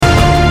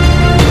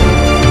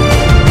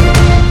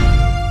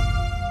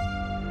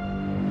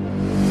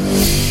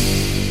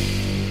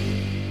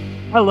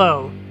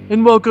Hello,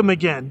 and welcome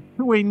again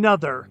to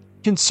another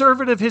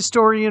Conservative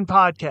Historian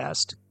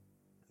podcast.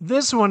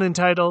 This one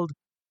entitled,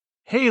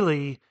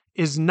 Haley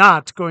is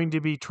Not Going to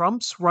Be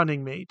Trump's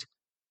Running Mate.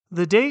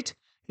 The date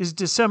is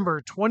December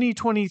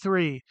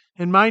 2023,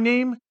 and my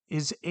name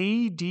is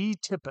A.D.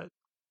 Tippett.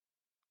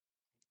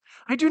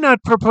 I do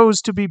not propose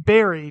to be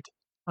buried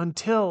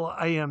until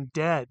I am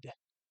dead.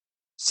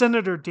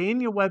 Senator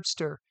Daniel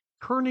Webster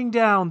turning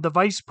down the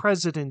vice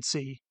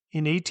presidency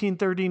in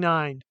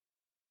 1839.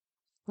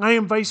 I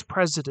am vice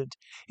president.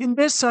 In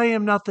this I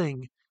am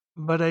nothing,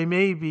 but I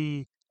may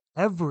be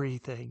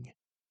everything.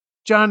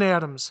 John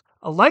Adams,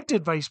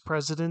 elected vice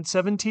president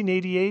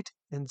 1788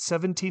 and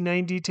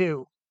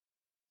 1792.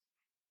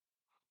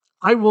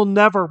 I will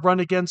never run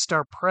against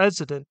our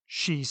president,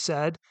 she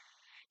said.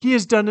 He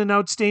has done an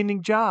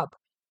outstanding job.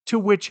 To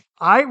which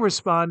I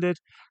responded,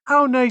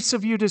 How nice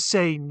of you to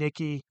say,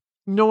 Nicky,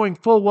 knowing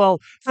full well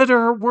that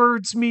her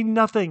words mean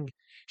nothing.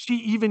 She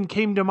even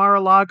came to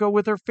Mar-a-Lago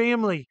with her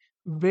family,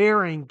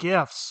 bearing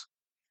gifts.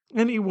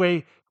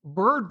 Anyway,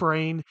 Bird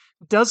Brain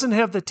doesn't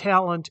have the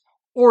talent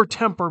or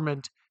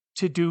temperament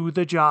to do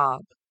the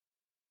job.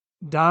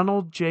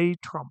 Donald J.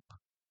 Trump.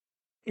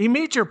 A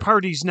major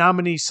party's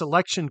nominee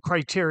selection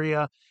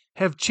criteria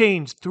have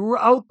changed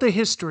throughout the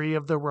history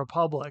of the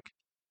Republic.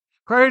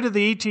 Prior to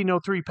the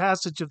 1803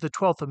 passage of the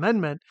 12th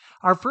Amendment,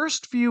 our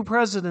first few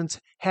presidents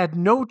had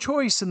no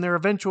choice in their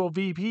eventual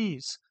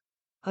VPs.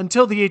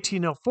 Until the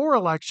 1804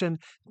 election,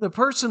 the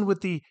person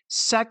with the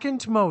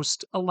second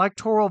most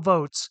electoral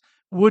votes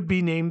would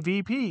be named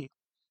VP.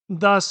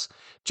 Thus,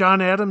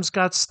 John Adams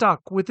got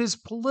stuck with his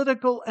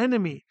political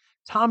enemy,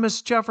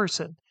 Thomas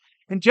Jefferson,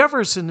 and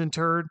Jefferson, in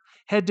turn,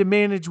 had to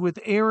manage with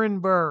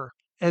Aaron Burr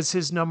as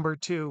his number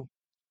two.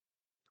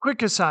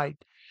 Quick aside,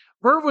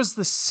 Burr was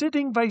the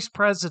sitting vice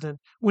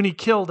president when he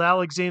killed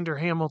Alexander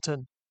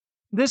Hamilton.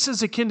 This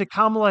is akin to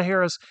Kamala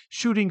Harris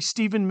shooting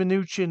Stephen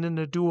Mnuchin in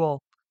a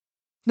duel.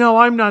 Now,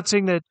 I'm not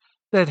saying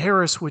that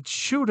Harris would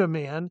shoot a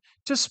man,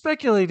 just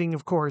speculating,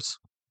 of course.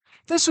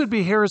 This would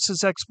be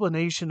Harris's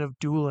explanation of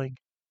dueling.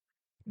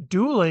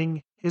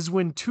 Dueling is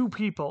when two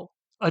people,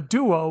 a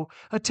duo,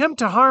 attempt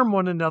to harm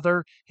one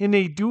another in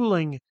a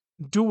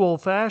dual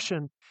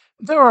fashion.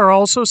 There are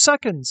also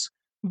seconds,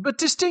 but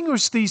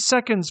distinguish these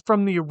seconds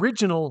from the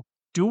original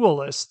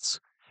duelists.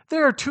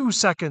 There are two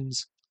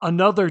seconds,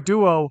 another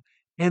duo,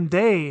 and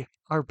they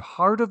are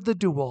part of the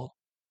duel.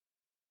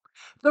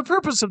 The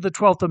purpose of the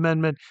 12th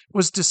Amendment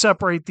was to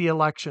separate the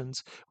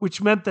elections,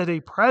 which meant that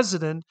a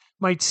president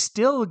might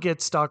still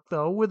get stuck,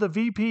 though, with a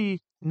VP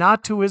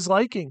not to his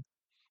liking.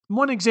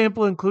 One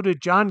example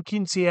included John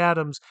Quincy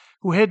Adams,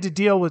 who had to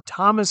deal with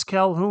Thomas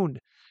Calhoun.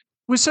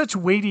 With such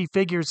weighty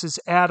figures as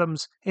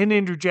Adams and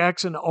Andrew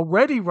Jackson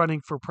already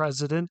running for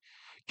president,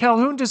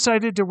 Calhoun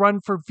decided to run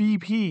for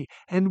VP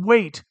and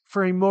wait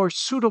for a more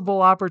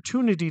suitable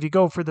opportunity to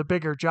go for the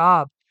bigger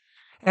job.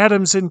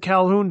 Adams and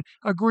Calhoun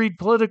agreed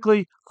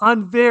politically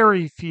on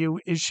very few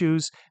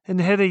issues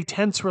and had a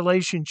tense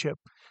relationship,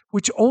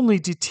 which only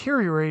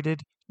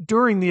deteriorated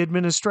during the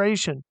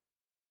administration.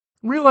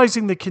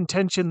 Realizing the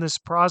contention this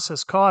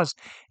process caused,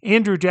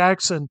 Andrew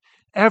Jackson,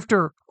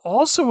 after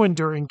also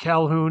enduring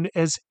Calhoun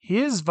as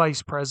his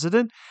vice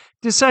president,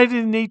 decided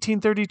in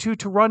 1832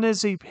 to run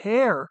as a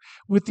pair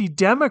with the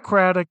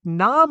Democratic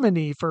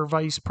nominee for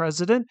vice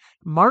president,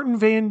 Martin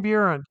Van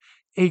Buren,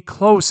 a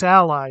close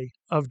ally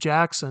of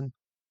Jackson.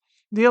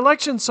 The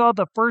election saw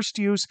the first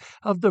use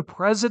of the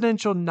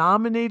presidential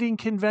nominating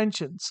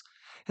conventions,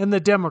 and the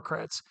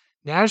Democrats,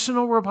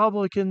 National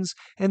Republicans,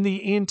 and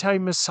the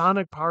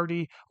Anti-Masonic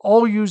Party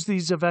all used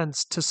these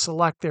events to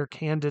select their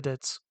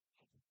candidates.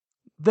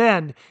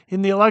 Then,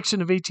 in the election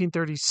of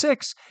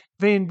 1836,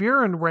 Van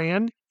Buren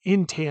ran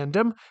in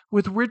tandem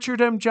with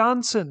Richard M.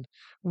 Johnson,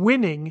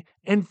 winning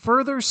and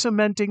further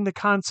cementing the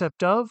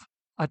concept of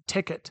a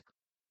ticket.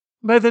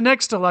 By the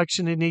next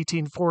election in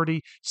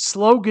 1840,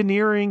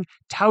 sloganeering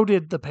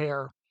touted the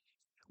pair.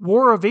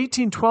 War of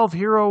 1812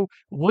 hero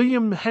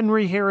William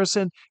Henry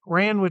Harrison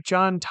ran with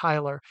John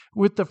Tyler,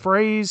 with the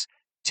phrase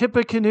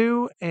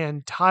Tippecanoe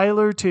and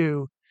Tyler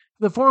too,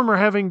 the former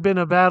having been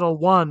a battle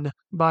won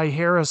by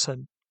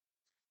Harrison.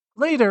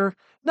 Later,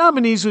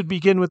 nominees would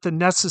begin with the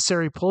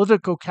necessary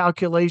political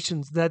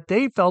calculations that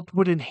they felt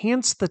would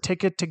enhance the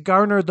ticket to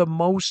garner the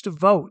most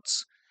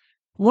votes.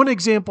 One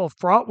example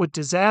fraught with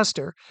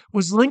disaster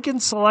was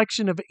Lincoln's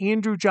selection of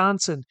Andrew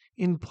Johnson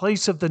in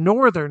place of the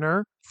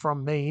Northerner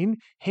from Maine,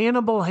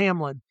 Hannibal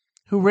Hamlin,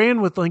 who ran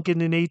with Lincoln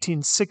in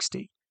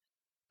 1860.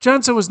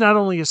 Johnson was not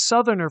only a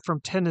Southerner from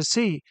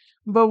Tennessee,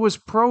 but was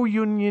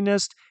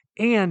pro-Unionist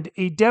and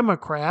a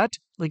Democrat,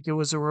 Lincoln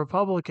was a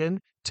Republican,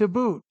 to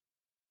boot.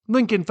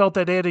 Lincoln felt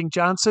that adding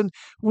Johnson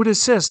would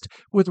assist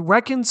with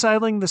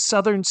reconciling the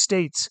Southern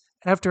states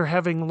after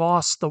having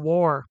lost the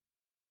war.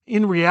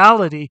 In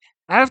reality,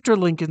 after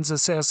Lincoln's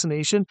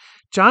assassination,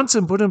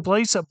 Johnson put in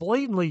place a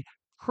blatantly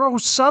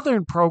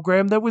pro-Southern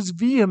program that was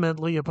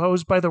vehemently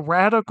opposed by the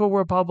radical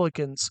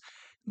Republicans,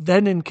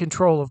 then in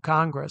control of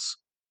Congress.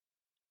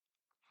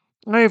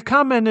 I have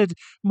commented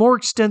more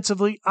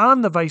extensively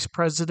on the vice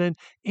president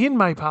in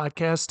my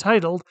podcast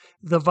titled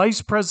The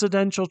Vice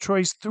Presidential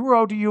Choice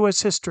Throughout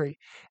U.S. History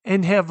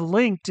and have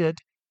linked it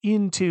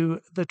into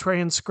the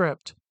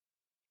transcript.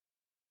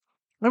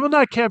 I will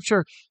not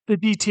capture the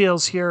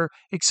details here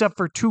except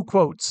for two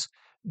quotes.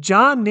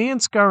 John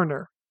Nance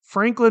Garner,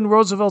 Franklin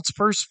Roosevelt's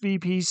first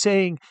VP,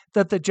 saying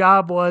that the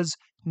job was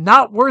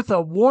not worth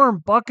a warm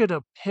bucket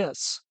of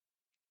piss.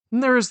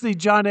 And there is the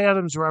John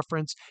Adams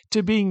reference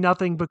to being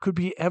nothing but could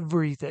be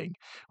everything,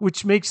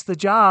 which makes the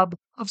job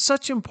of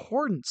such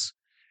importance.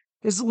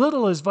 As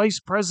little as vice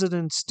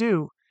presidents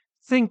do,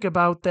 think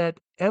about that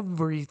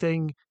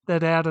everything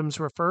that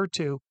Adams referred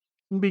to.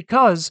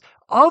 Because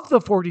of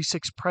the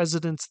 46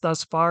 presidents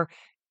thus far,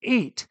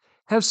 8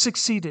 have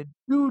succeeded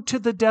due to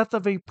the death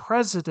of a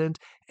president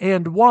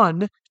and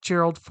one,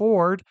 Gerald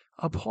Ford,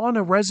 upon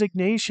a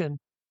resignation.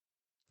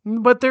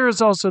 But there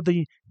is also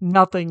the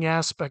nothing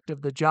aspect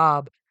of the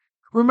job.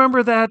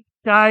 Remember that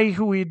guy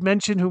who we'd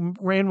mentioned who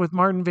ran with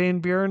Martin Van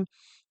Buren?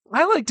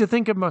 I like to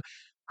think I'm a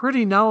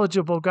pretty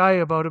knowledgeable guy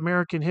about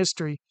American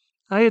history.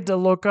 I had to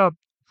look up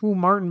who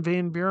Martin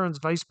Van Buren's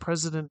vice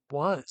president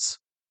was.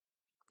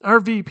 Our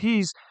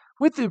VPs,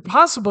 with the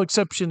possible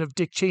exception of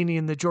Dick Cheney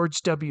and the George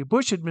W.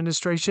 Bush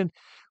administration,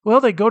 well,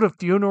 they go to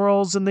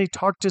funerals and they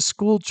talk to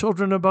school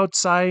children about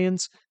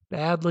science,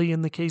 badly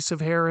in the case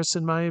of Harris,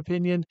 in my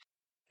opinion,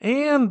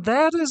 and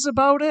that is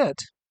about it.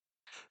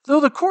 Though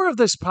the core of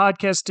this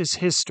podcast is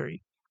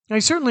history, I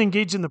certainly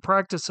engage in the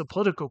practice of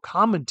political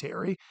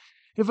commentary.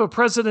 If a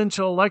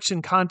presidential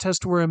election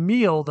contest were a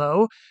meal,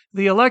 though,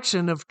 the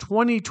election of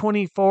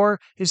 2024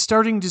 is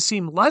starting to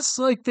seem less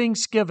like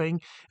Thanksgiving,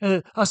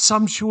 a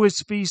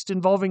sumptuous feast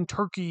involving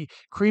turkey,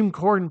 cream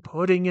corn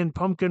pudding, and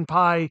pumpkin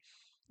pie,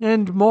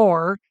 and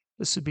more,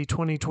 this would be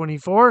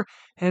 2024,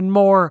 and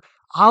more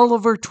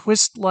Oliver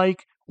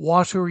Twist-like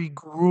watery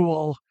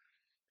gruel.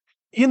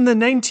 In the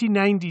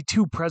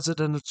 1992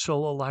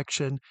 presidential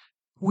election,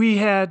 we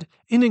had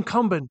an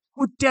incumbent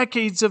with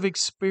decades of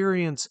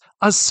experience,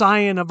 a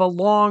scion of a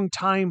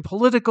long-time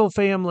political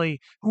family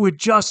who had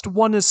just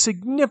won a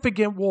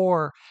significant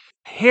war,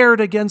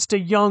 paired against a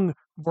young,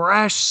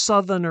 brash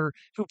Southerner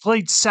who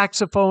played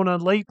saxophone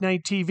on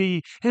late-night TV,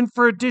 and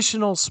for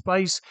additional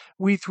spice,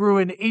 we threw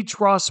in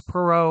H. Ross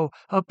Perot,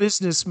 a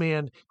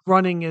businessman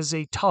running as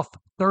a tough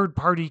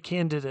third-party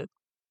candidate.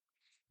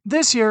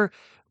 This year,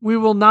 we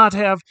will not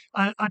have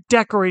a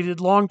decorated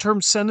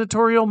long-term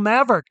senatorial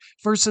maverick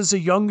versus a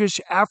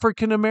youngish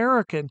African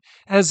American,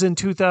 as in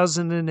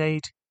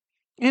 2008.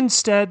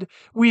 Instead,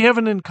 we have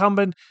an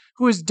incumbent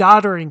who is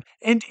doddering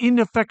and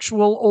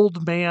ineffectual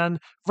old man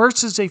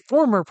versus a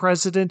former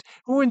president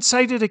who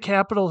incited a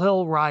Capitol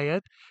Hill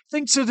riot,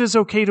 thinks it is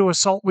okay to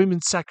assault women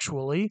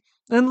sexually,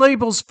 and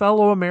labels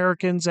fellow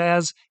Americans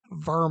as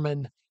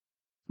vermin.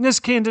 This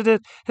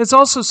candidate has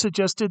also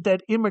suggested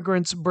that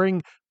immigrants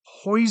bring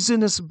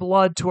poisonous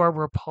blood to our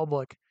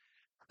republic.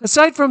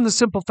 Aside from the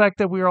simple fact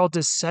that we are all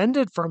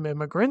descended from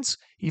immigrants,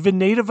 even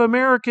Native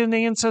American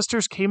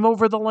ancestors came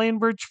over the land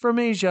bridge from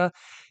Asia,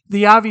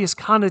 the obvious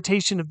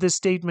connotation of this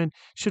statement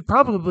should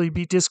probably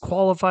be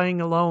disqualifying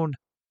alone.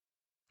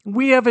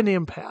 We have an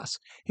impasse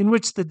in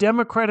which the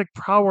Democratic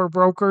power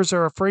brokers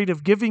are afraid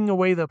of giving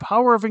away the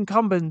power of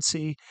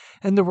incumbency,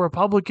 and the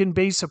Republican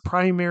base of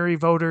primary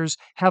voters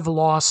have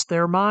lost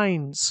their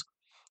minds.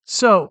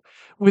 So,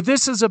 with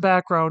this as a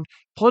background,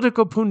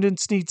 political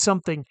pundits need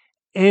something,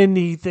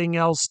 anything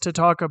else to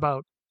talk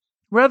about.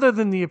 Rather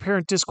than the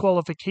apparent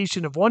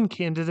disqualification of one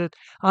candidate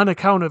on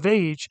account of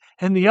age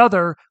and the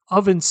other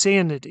of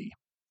insanity.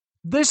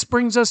 This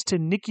brings us to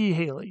Nikki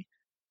Haley.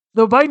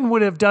 Though Biden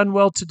would have done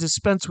well to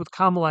dispense with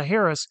Kamala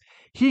Harris,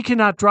 he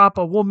cannot drop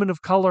a woman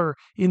of color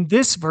in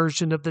this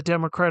version of the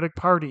Democratic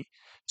Party.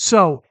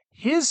 So,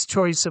 his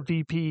choice of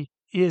VP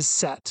is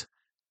set.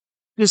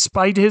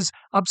 Despite his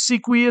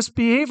obsequious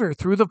behavior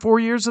through the 4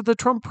 years of the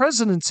Trump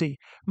presidency,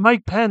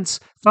 Mike Pence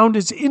found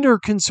his inner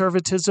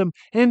conservatism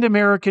and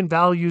American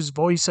values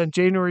voice on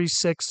January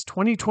 6,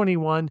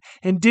 2021,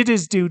 and did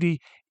his duty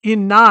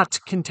in not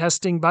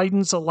contesting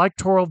Biden's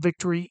electoral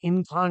victory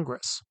in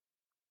Congress.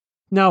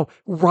 Now,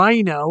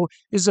 rhino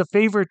is a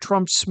favorite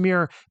Trump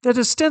smear that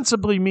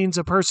ostensibly means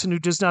a person who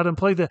does not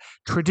employ the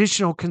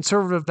traditional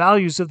conservative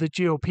values of the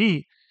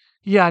GOP.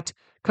 Yet,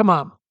 come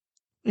on,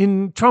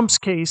 in Trump's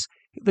case,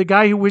 the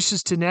guy who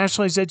wishes to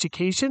nationalize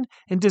education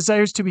and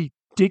desires to be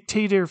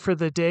dictator for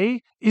the day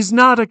is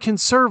not a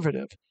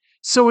conservative.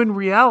 So in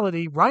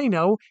reality,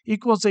 rhino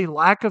equals a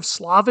lack of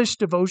Slavish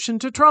devotion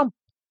to Trump.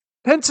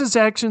 Pence's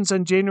actions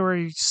on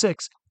January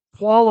 6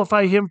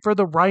 qualify him for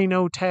the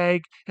rhino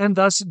tag and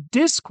thus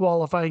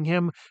disqualifying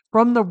him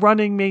from the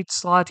running mate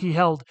slot he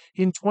held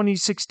in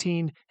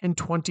 2016 and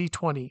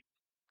 2020.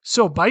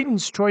 So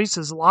Biden's choice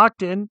is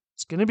locked in.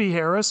 It's going to be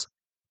Harris.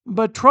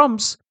 But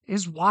Trump's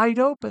is wide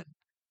open.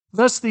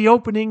 Thus, the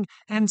opening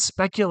and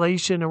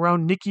speculation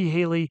around Nikki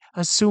Haley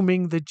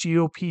assuming the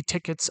GOP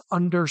ticket's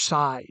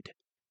underside.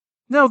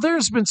 Now,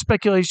 there's been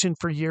speculation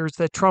for years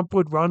that Trump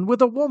would run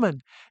with a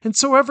woman, and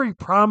so every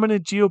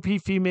prominent GOP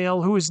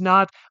female who is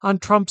not on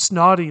Trump's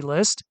naughty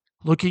list,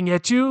 Looking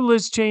at you,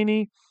 Liz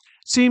Cheney,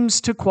 seems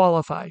to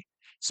qualify.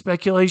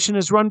 Speculation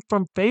has run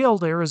from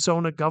failed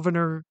Arizona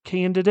governor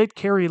candidate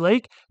Carrie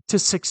Lake to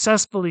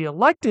successfully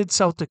elected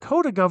South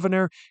Dakota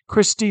Governor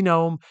Kristi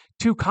Noem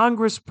to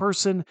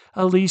Congressperson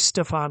Elise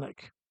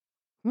Stefanik.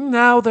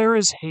 Now there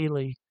is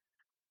Haley.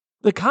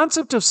 The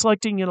concept of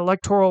selecting an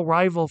electoral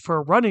rival for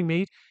a running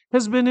mate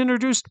has been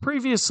introduced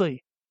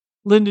previously.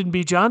 Lyndon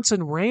B.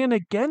 Johnson ran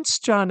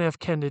against John F.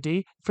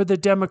 Kennedy for the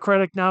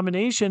Democratic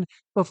nomination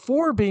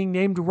before being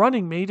named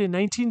running mate in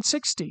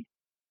 1960.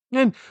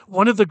 And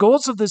one of the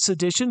goals of this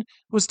edition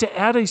was to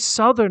add a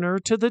Southerner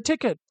to the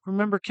ticket.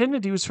 Remember,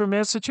 Kennedy was from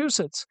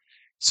Massachusetts.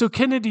 So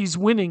Kennedy's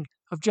winning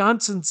of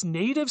Johnson's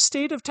native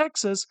state of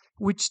Texas,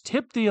 which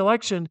tipped the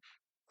election,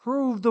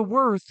 proved the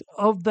worth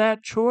of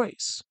that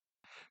choice.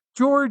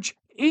 George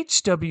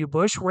H.W.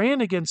 Bush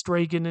ran against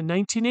Reagan in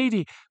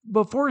 1980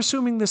 before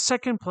assuming the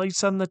second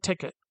place on the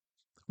ticket.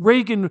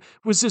 Reagan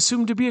was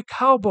assumed to be a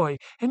cowboy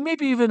and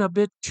maybe even a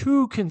bit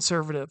too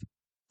conservative.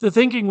 The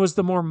thinking was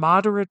the more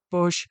moderate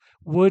Bush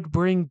would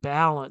bring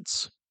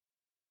balance.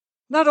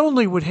 Not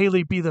only would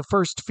Haley be the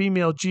first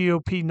female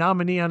GOP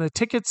nominee on a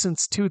ticket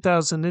since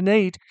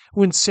 2008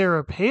 when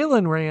Sarah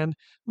Palin ran,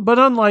 but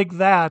unlike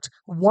that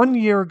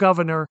one-year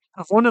governor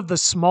of one of the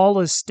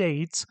smallest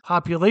states,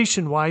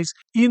 population-wise,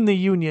 in the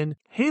Union,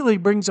 Haley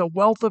brings a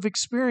wealth of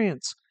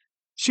experience.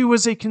 She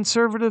was a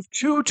conservative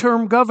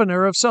two-term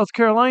governor of South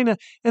Carolina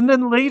and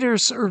then later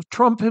served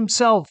Trump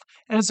himself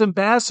as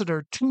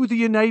ambassador to the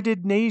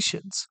United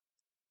Nations.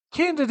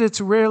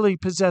 Candidates rarely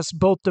possess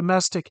both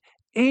domestic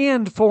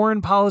and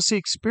foreign policy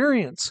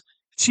experience.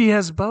 She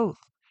has both.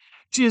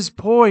 She is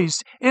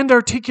poised and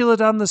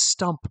articulate on the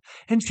stump,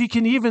 and she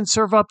can even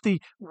serve up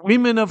the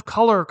Women of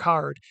Color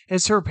card,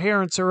 as her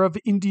parents are of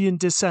Indian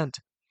descent.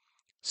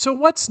 So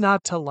what's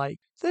not to like?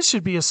 This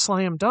should be a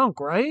slam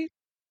dunk, right?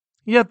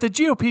 Yet the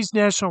GOP's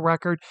national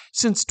record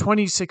since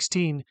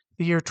 2016,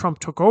 the year Trump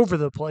took over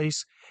the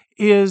place,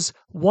 is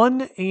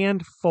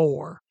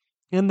 1-4.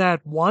 And the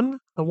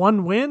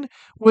one win,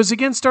 was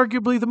against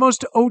arguably the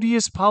most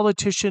odious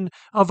politician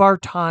of our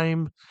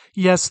time.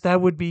 Yes, that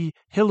would be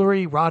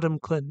Hillary Rodham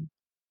Clinton.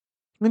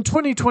 In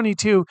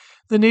 2022,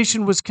 the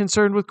nation was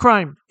concerned with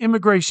crime,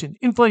 immigration,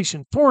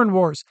 inflation, foreign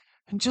wars,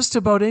 and just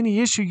about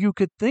any issue you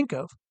could think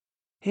of.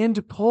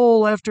 And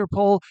poll after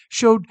poll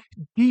showed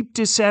deep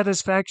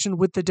dissatisfaction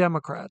with the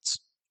Democrats.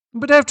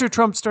 But after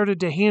Trump started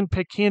to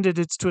handpick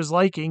candidates to his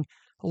liking,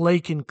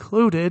 Lake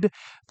included,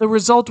 the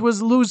result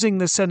was losing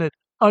the Senate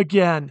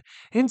again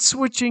and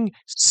switching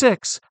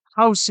 6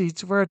 House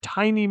seats for a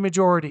tiny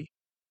majority.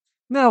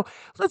 Now,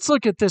 let's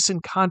look at this in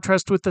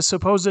contrast with the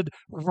supposed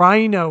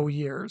rhino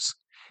years.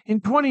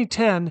 In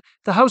 2010,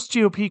 the House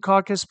GOP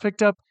caucus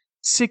picked up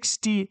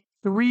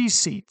 63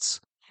 seats.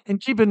 And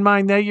keep in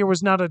mind that year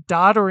was not a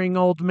doddering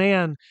old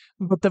man,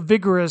 but the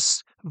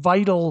vigorous,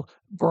 vital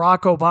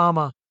Barack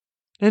Obama.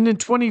 And in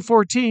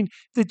 2014,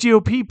 the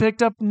GOP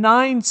picked up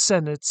 9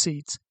 Senate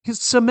seats,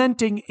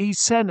 cementing a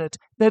Senate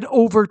that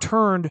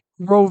overturned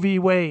Roe v.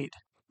 Wade.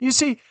 You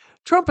see,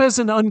 Trump has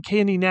an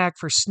uncanny knack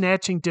for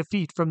snatching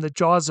defeat from the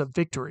jaws of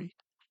victory.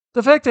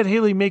 The fact that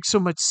Haley makes so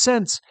much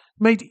sense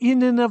might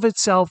in and of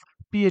itself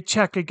be a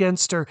check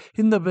against her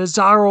in the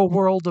bizarro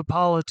world of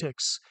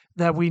politics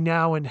that we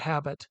now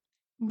inhabit.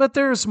 But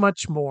there's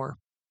much more.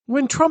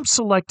 When Trump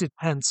selected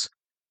Pence,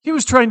 he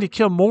was trying to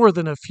kill more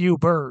than a few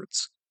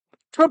birds.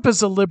 Trump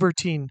is a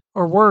libertine,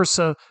 or worse,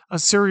 a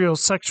serial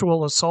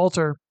sexual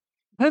assaulter.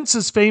 Pence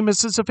is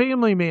famous as a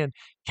family man,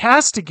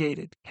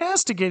 castigated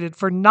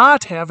for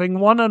not having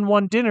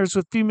one-on-one dinners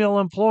with female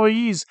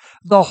employees.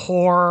 The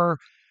horror.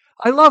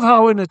 I love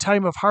how in a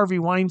time of Harvey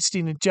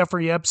Weinstein and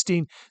Jeffrey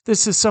Epstein,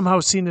 this is somehow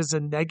seen as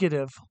a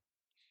negative.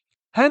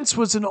 Pence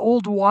was an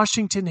old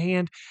Washington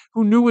hand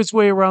who knew his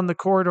way around the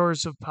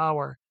corridors of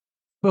power.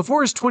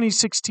 Before his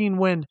 2016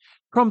 win,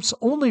 Trump's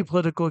only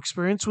political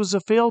experience was a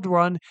failed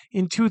run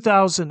in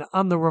 2000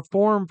 on the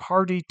Reform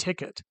Party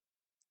ticket.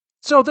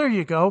 So there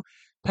you go.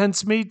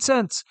 Pence made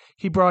sense.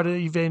 He brought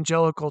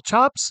evangelical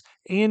chops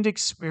and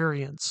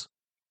experience.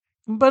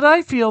 But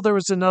I feel there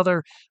was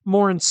another,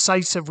 more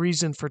incisive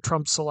reason for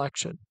Trump's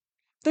selection.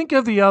 Think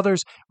of the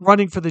others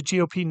running for the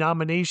GOP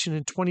nomination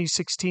in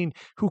 2016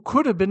 who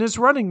could have been his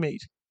running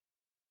mate.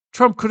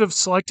 Trump could have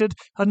selected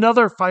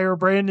another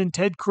firebrand in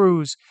Ted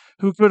Cruz,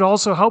 who could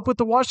also help with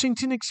the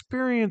Washington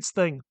experience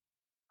thing.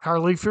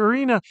 Carly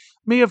Fiorina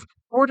may have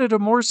courted a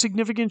more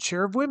significant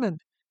share of women.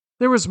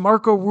 There was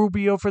Marco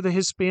Rubio for the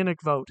Hispanic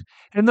vote.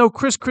 And though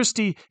Chris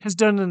Christie has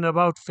done an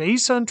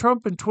about-face on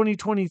Trump in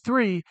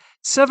 2023,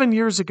 7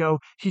 years ago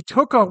he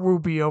took out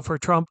Rubio for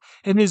Trump,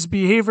 and his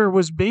behavior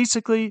was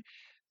basically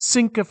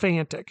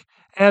sycophantic,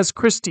 as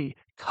Christie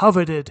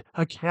coveted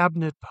a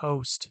cabinet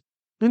post.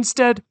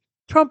 Instead,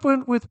 Trump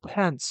went with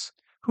Pence,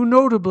 who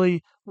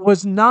notably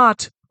was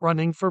not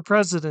running for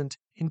president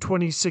in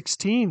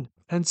 2016.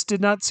 Pence did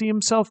not see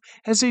himself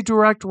as a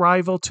direct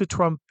rival to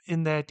Trump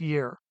in that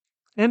year.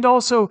 And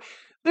also,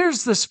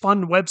 there's this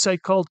fun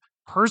website called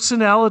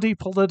Personality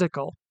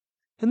Political.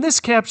 And this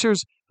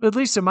captures, at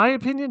least in my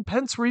opinion,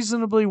 Pence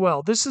reasonably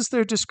well. This is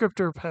their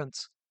descriptor of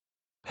Pence.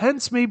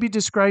 Pence may be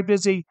described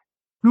as a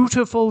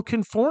dutiful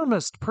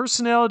conformist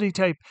personality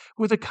type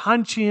with a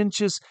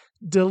conscientious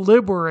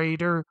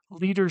deliberator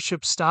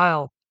leadership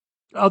style.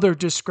 Other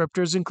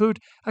descriptors include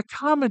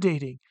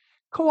accommodating,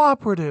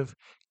 cooperative,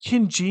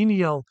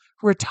 congenial,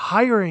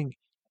 retiring,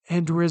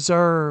 and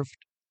reserved.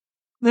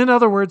 In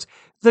other words,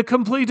 the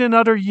complete and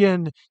utter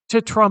yin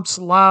to Trump's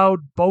loud,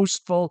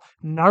 boastful,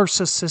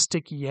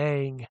 narcissistic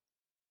yang.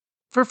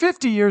 For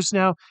 50 years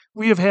now,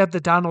 we have had the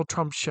Donald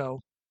Trump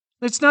show.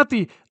 It's not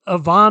the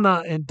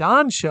Ivana and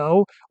Don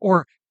show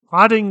or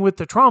Rotting with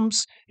the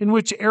Trumps, in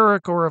which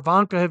Eric or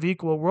Ivanka have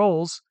equal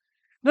roles.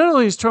 Not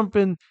only has Trump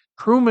been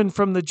crewman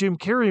from the Jim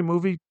Carrey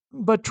movie,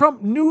 but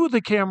Trump knew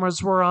the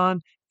cameras were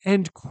on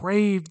and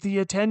craved the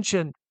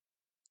attention.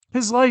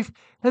 His life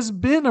has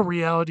been a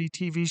reality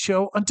TV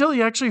show until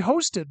he actually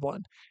hosted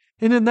one.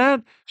 And in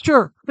that,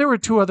 sure, there were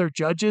two other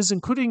judges,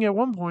 including at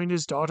one point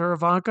his daughter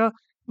Ivanka,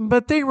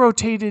 but they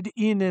rotated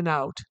in and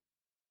out.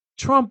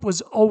 Trump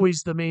was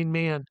always the main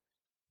man.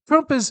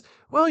 Trump is,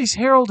 well, he's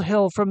Harold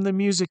Hill from The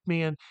Music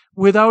Man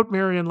without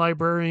Marion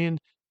Librarian,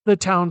 the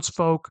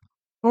townsfolk,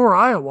 or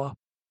Iowa.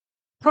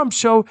 Trump's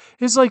show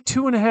is like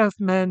Two and a Half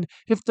Men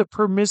if the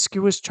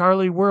promiscuous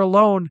Charlie were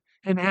alone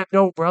and had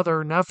no brother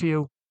or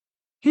nephew.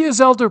 He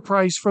is Elder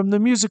Price from the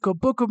musical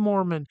Book of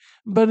Mormon,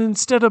 but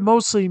instead of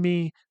Mostly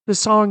Me, the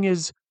song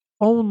is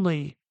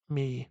Only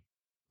Me.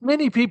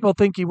 Many people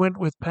think he went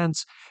with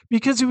Pence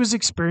because he was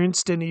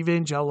experienced and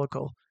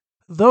evangelical.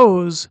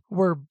 Those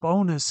were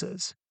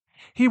bonuses.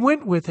 He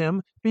went with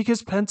him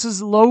because Pence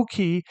is low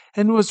key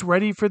and was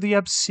ready for the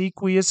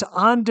obsequious,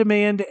 on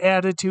demand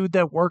attitude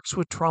that works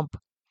with Trump.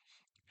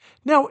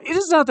 Now, it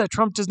is not that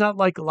Trump does not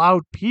like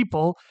loud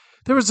people.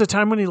 There was a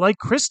time when he liked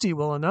Christie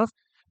well enough.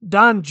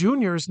 Don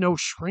Jr. is no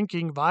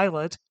shrinking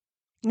violet.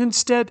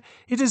 Instead,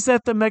 it is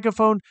that the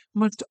megaphone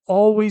must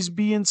always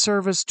be in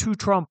service to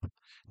Trump,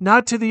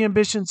 not to the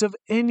ambitions of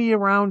any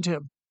around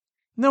him.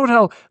 Note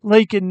how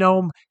Lake and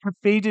Nome have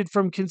faded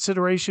from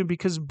consideration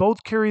because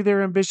both carry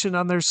their ambition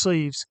on their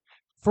sleeves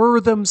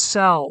for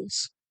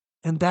themselves,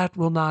 and that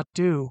will not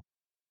do.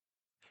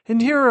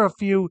 And here are a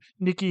few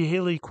Nikki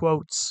Haley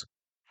quotes.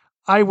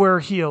 I wear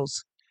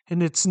heels,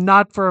 and it's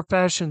not for a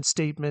fashion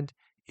statement,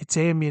 it's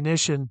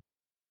ammunition.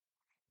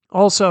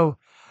 Also,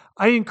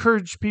 I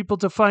encourage people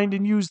to find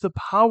and use the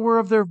power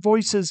of their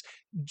voices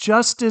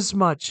just as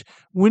much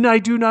when I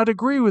do not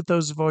agree with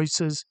those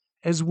voices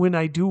as when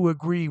I do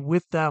agree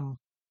with them.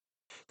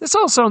 This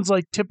all sounds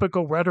like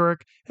typical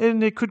rhetoric,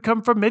 and it could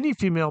come from many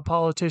female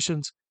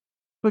politicians.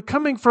 But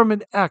coming from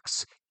an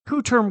ex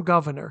two-term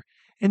governor,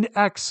 an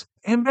ex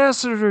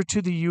ambassador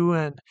to the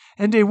UN,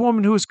 and a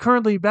woman who is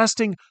currently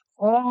besting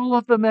all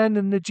of the men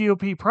in the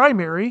GOP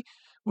primary,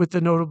 with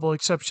the notable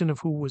exception of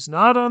who was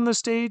not on the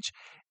stage,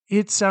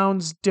 it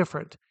sounds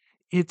different.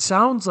 It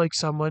sounds like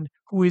someone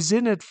who is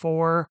in it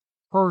for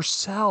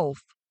herself.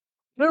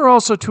 There are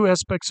also two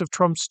aspects of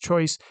Trump's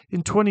choice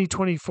in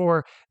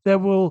 2024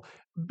 that will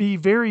be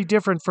very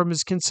different from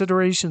his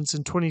considerations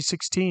in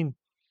 2016.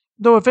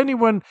 Though if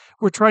anyone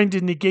were trying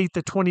to negate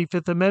the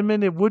 25th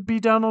Amendment, it would be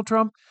Donald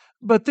Trump,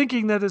 but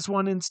thinking that is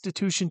one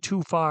institution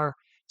too far.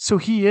 So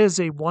he is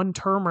a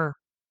one-termer.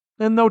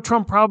 And though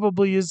Trump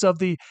probably is of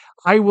the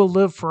I will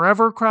live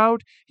forever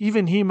crowd,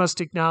 even he must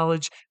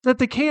acknowledge that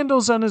the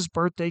candles on his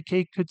birthday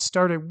cake could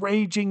start a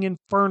raging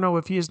inferno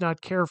if he is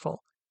not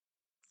careful.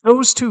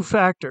 Those two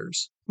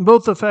factors,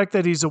 both the fact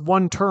that he's a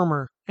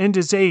one-termer and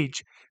his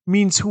age,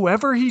 means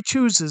whoever he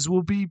chooses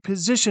will be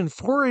positioned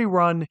for a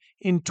run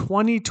in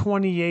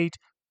 2028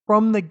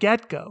 from the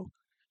get-go,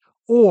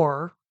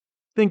 or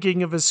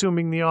thinking of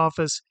assuming the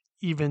office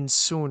even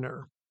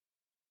sooner.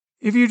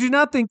 If you do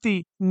not think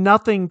the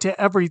nothing to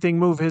everything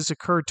move has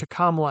occurred to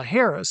Kamala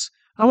Harris,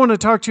 I want to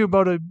talk to you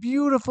about a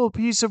beautiful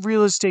piece of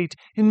real estate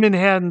in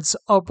Manhattan's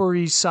Upper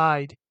East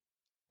Side.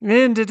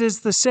 And it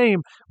is the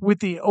same with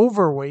the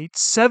overweight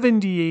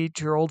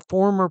 78-year-old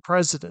former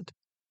president.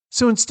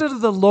 So instead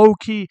of the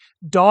low-key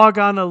dog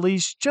on a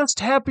leash,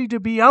 just happy to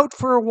be out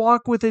for a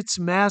walk with its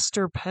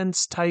master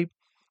Pence type,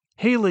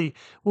 Haley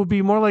will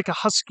be more like a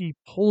husky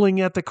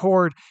pulling at the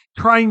cord,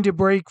 trying to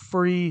break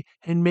free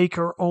and make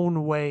her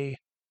own way.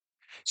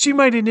 She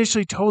might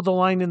initially toe the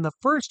line in the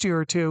first year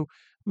or two,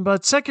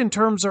 but second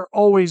terms are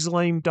always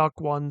lame duck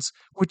ones,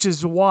 which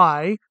is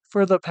why,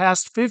 for the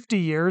past 50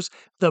 years,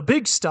 the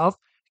big stuff,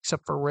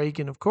 except for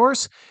Reagan, of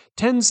course,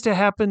 tends to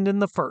happen in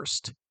the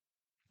first.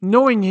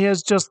 Knowing he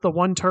has just the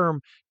one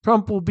term,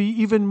 Trump will be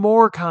even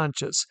more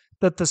conscious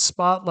that the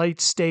spotlight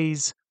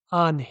stays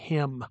on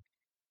him.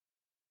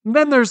 And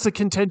then there's the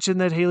contention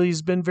that Haley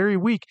has been very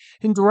weak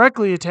in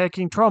directly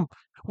attacking Trump,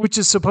 which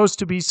is supposed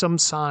to be some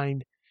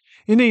sign.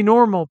 In a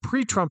normal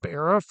pre-Trump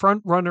era, a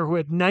frontrunner who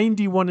had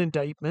 91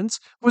 indictments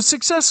was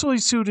successfully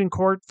sued in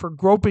court for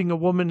groping a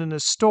woman in a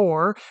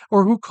store,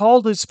 or who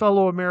called his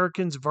fellow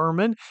Americans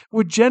vermin,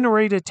 would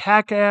generate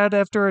attack ad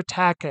after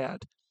attack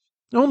ad.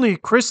 Only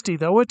Christie,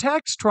 though,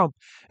 attacks Trump,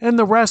 and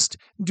the rest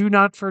do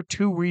not for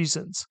two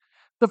reasons.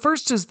 The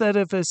first is that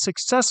if a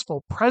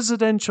successful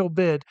presidential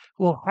bid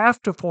will have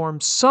to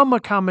form some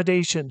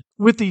accommodation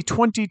with the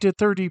 20 to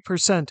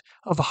 30%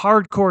 of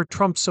hardcore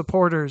Trump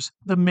supporters,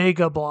 the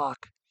MAGA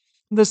bloc.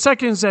 The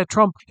second is that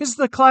Trump is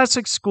the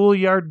classic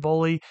schoolyard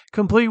bully,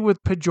 complete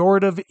with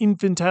pejorative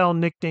infantile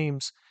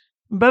nicknames.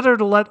 Better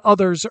to let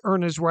others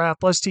earn his wrath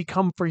lest he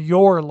come for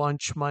your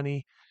lunch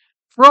money.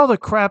 For all the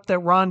crap that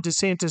Ron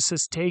DeSantis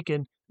has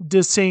taken,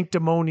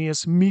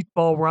 DeSanctimonious,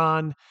 Meatball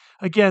Ron.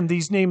 Again,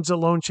 these names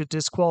alone should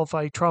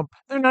disqualify Trump.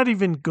 They're not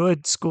even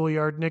good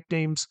schoolyard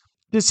nicknames.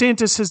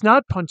 DeSantis has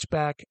not punched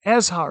back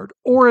as hard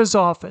or as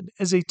often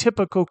as a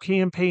typical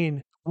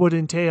campaign would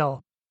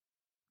entail.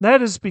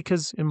 That is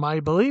because, in my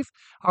belief,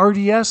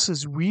 RDS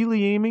is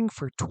really aiming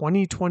for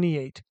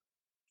 2028.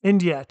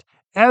 And yet,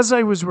 as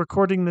I was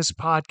recording this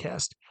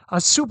podcast,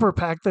 a super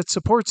PAC that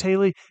supports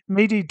Haley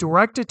made a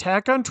direct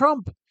attack on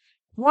Trump.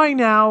 Why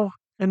now,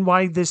 and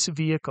why this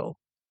vehicle?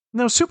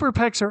 Now, super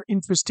PACs are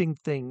interesting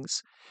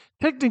things.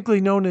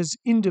 Technically known as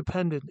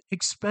independent,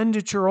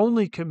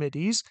 expenditure-only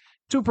committees,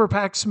 super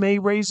PACs may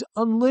raise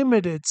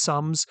unlimited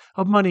sums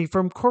of money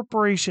from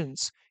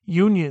corporations,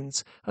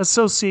 unions,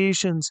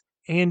 associations,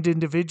 and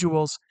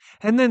individuals,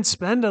 and then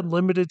spend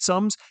unlimited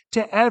sums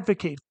to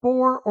advocate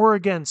for or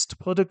against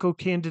political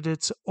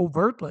candidates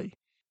overtly.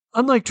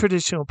 Unlike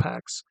traditional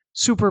PACs,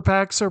 super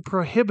PACs are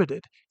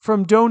prohibited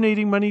from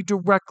donating money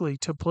directly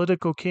to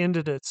political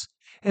candidates,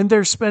 and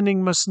their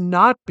spending must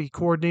not be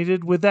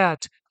coordinated with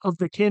that of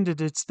the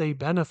candidates they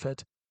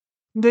benefit.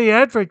 They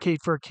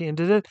advocate for a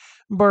candidate,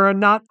 but are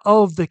not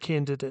of the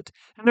candidate,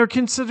 and are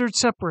considered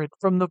separate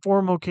from the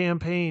formal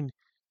campaign.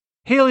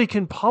 Haley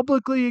can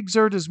publicly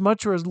exert as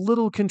much or as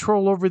little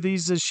control over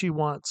these as she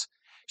wants.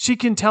 She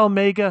can tell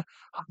MAGA,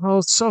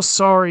 "Oh, so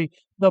sorry,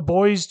 the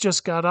boys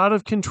just got out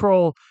of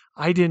control.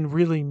 I didn't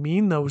really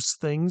mean those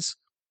things."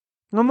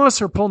 Unless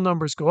her poll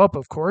numbers go up,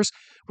 of course.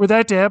 Were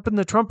that to happen,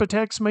 the Trump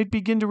attacks might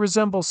begin to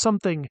resemble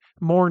something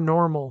more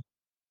normal.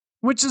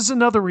 Which is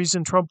another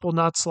reason Trump will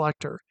not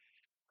select her.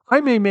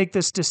 I may make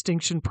this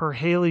distinction per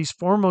Haley's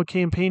formal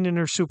campaign in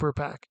her super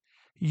PAC.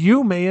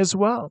 You may as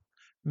well.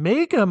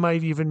 MAGA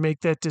might even make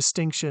that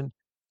distinction,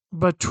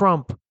 but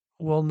Trump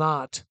will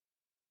not.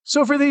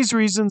 So for these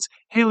reasons,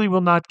 Haley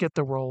will not get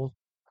the role.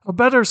 A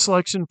better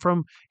selection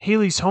from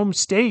Haley's home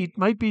state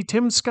might be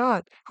Tim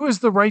Scott, who has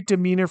the right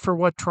demeanor for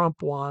what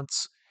Trump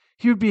wants.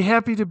 He would be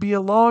happy to be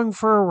along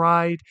for a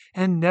ride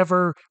and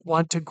never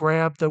want to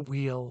grab the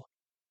wheel.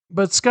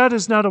 But Scott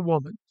is not a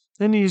woman,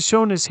 and he has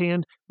shown his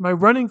hand by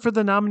running for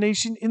the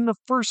nomination in the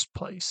first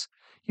place.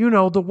 You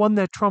know, the one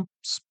that Trump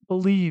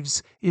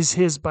believes is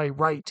his by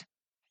right.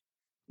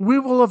 We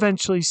will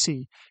eventually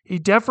see a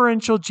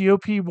deferential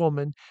GOP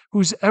woman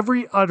whose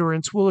every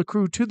utterance will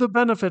accrue to the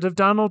benefit of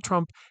Donald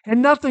Trump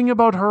and nothing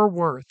about her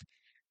worth.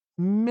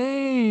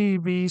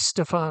 Maybe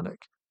Stefanik.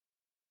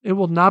 It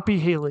will not be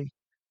Haley.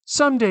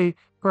 Someday,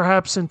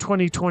 perhaps in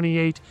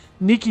 2028,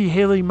 Nikki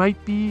Haley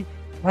might be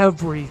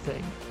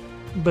everything.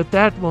 But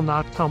that will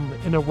not come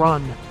in a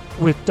run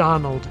with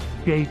Donald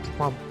J.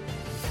 Trump.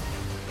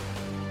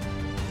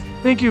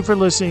 Thank you for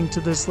listening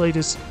to this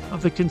latest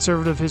of The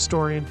Conservative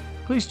Historian.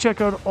 Please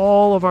check out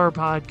all of our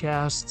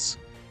podcasts,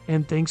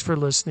 and thanks for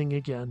listening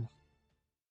again.